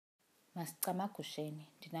Masicamagusheni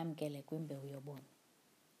ndinamkele kwimbewu yobomi.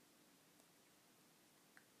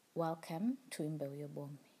 Welcome to Imbewu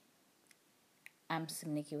Yobomi. I'm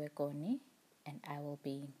Simnikiwe Koni, and I will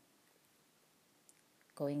be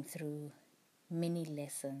going through mini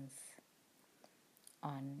lessons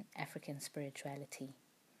on African spirituality.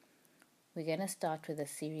 We're going to start with a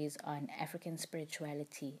series on African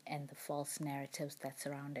spirituality and the false narratives that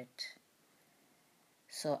surround it.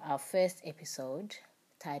 So our first episode,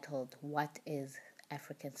 titled What is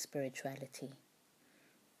African Spirituality?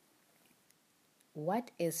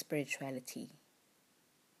 What is spirituality?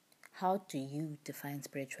 How do you define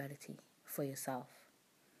spirituality for yourself?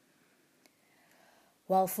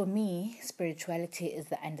 Well, for me, spirituality is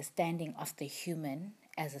the understanding of the human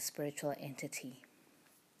as a spiritual entity.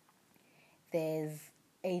 There's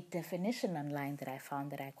a definition online that I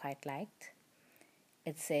found that I quite liked.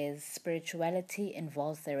 It says, spirituality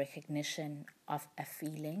involves the recognition of a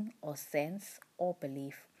feeling or sense or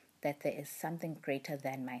belief that there is something greater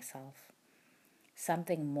than myself,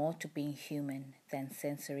 something more to being human than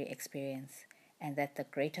sensory experience, and that the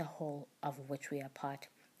greater whole of which we are part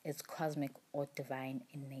is cosmic or divine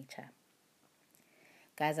in nature.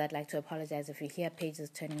 Guys, I'd like to apologize if you hear pages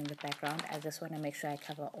turning in the background. I just want to make sure I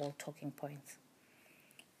cover all talking points.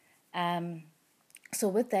 So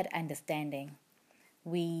with that understanding,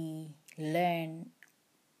 we learn,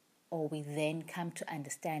 or we then come to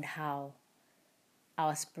understand how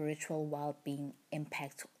our spiritual well-being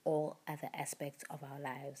impacts all other aspects of our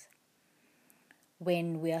lives.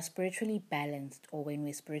 When we are spiritually balanced, or when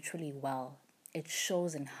we're spiritually well, it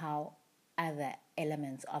shows in how other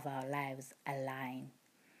elements of our lives align.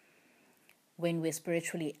 When we're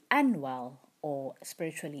spiritually unwell, or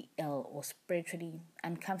spiritually ill, or spiritually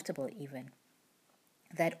uncomfortable even,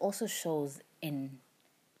 that also shows in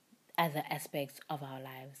other aspects of our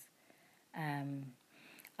lives.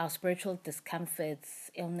 Our spiritual discomforts,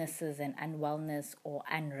 illnesses, and unwellness or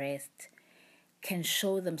unrest can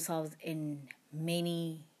show themselves in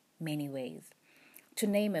many, many ways. To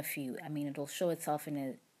name a few, it'll show itself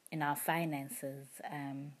in our finances,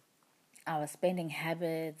 our spending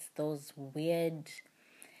habits, those weird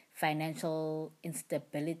financial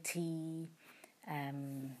instability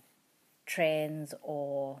trends,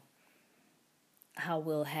 or how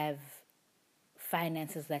we'll have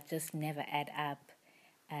finances that just never add up.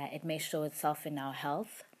 It may show itself in our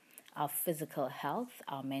health, our physical health,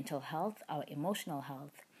 our mental health, our emotional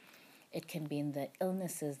health. It can be in the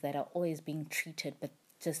illnesses that are always being treated but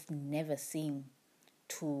just never seem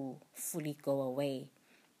to fully go away.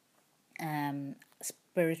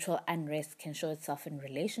 Spiritual unrest can show itself in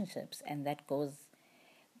relationships, and that goes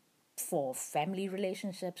for family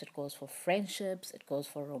relationships, it goes for friendships, it goes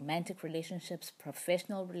for romantic relationships,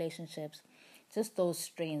 professional relationships, just those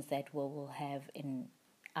strains that we will have in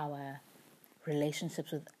our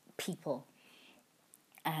relationships with people.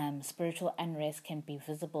 Spiritual unrest can be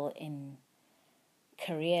visible in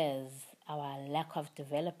careers, our lack of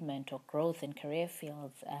development or growth in career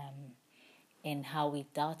fields, in how we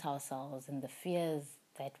doubt ourselves, and the fears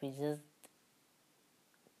that we just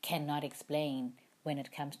cannot explain when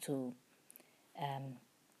it comes to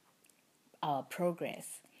our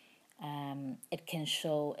progress. It can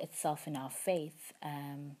show itself in our faith.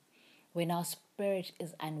 When our spirit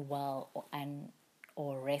is unwell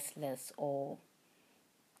or restless or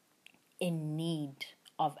in need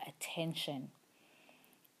of attention,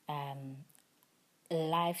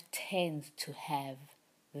 life tends to have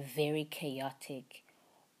very chaotic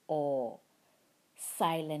or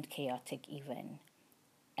silent chaotic even,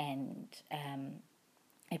 and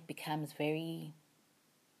it becomes very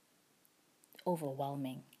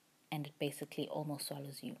overwhelming, and it basically almost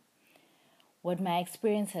swallows you. What my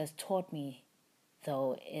experience has taught me,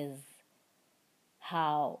 though, is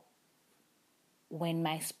how when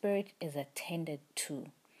my spirit is attended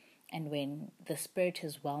to, and when the spirit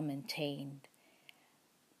is well maintained,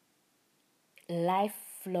 life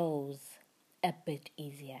flows a bit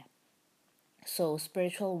easier. So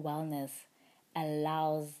spiritual wellness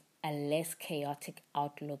allows a less chaotic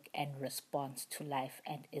outlook and response to life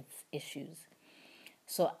and its issues.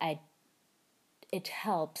 So it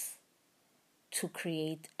helps to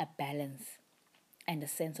create a balance and a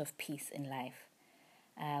sense of peace in life.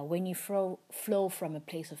 When you flow from a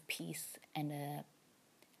place of peace and a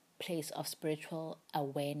place of spiritual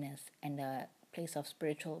awareness and a place of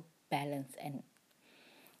spiritual balance and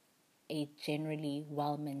a generally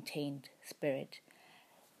well-maintained spirit,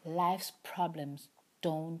 life's problems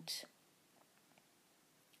don't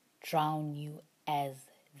drown you as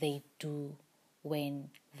they do when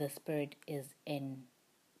the spirit is in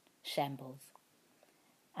shambles.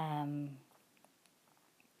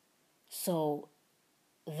 So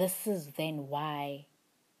this is then why,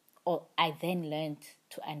 or I then learned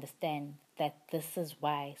to understand that this is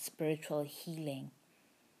why spiritual healing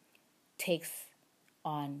takes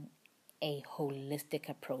on a holistic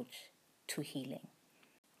approach to healing.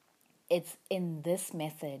 It's in this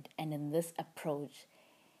method and in this approach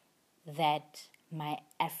that my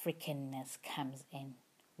Africanness comes in,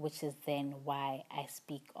 which is then why I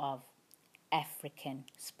speak of African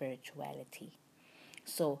spirituality.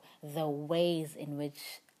 So the ways in which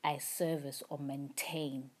I service or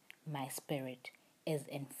maintain my spirit is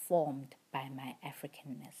informed by my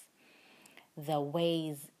Africanness. The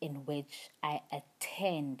ways in which I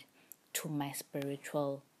attend to my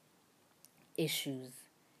spiritual issues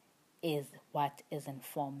is what is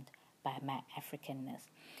informed by my Africanness.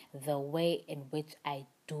 The way in which I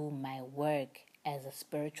do my work as a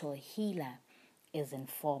spiritual healer is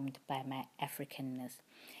informed by my Africanness.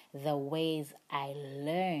 The ways I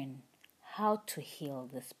learn how to heal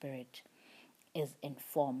the spirit is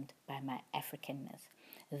informed by my Africanness.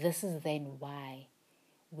 This is then why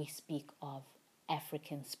we speak of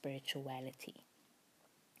African spirituality.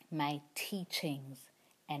 My teachings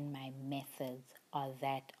and my methods are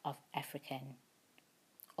that of African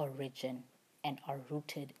origin and are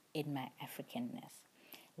rooted in my Africanness.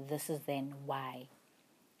 This is then why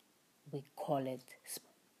we call it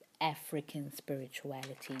African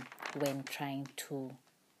spirituality when trying to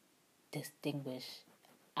distinguish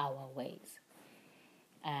our ways.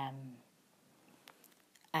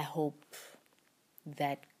 I hope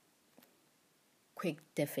that quick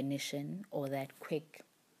definition or that quick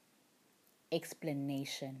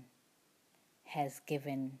explanation has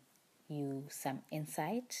given you some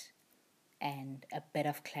insight and a bit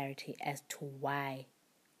of clarity as to why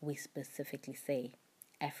we specifically say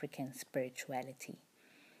African spirituality.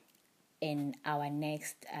 In our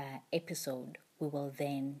next episode, we will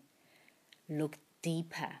then look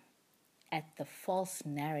deeper at the false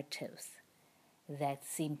narratives that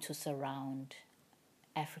seem to surround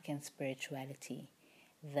African spirituality,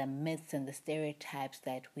 the myths and the stereotypes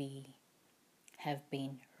that we have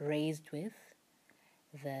been raised with,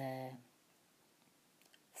 the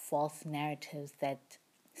false narratives that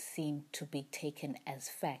seem to be taken as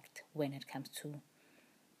fact when it comes to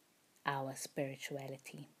our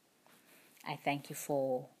spirituality. I thank you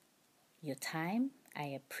for your time. I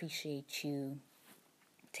appreciate you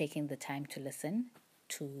taking the time to listen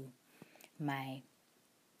to my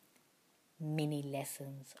mini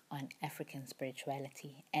lessons on African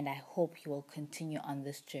spirituality, and I hope you will continue on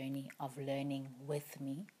this journey of learning with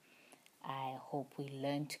me. I hope we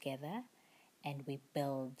learn together and we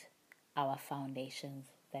build our foundations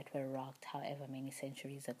that were rocked however many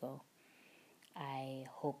centuries ago. I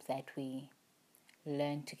hope that we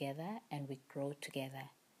learn together and we grow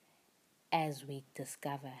together as we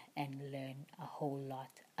discover and learn a whole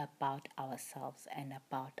lot about ourselves and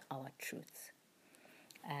about our truths.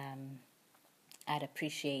 I'd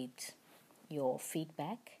appreciate your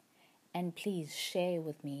feedback, and please share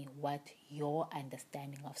with me what your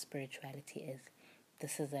understanding of spirituality is.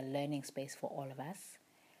 This is a learning space for all of us.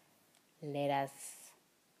 Let us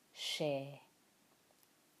share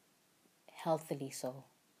healthily so.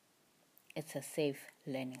 It's a safe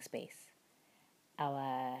learning space.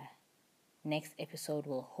 Our next episode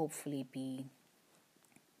will hopefully be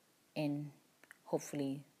in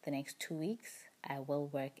the next 2 weeks. I will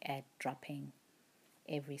work at dropping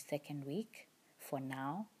every second week for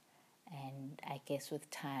now, and I guess with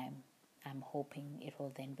time I'm hoping it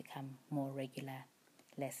will then become more regular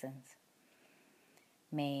lessons.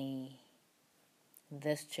 May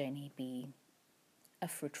this journey be a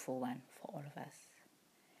fruitful one for all of us.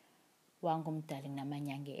 Wangumdali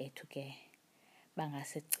namanyange ethu ke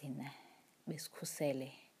bangasigcina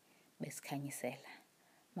besikhusele besikhanyisela.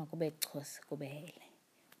 Makube chos kubehele.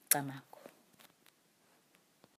 Camako.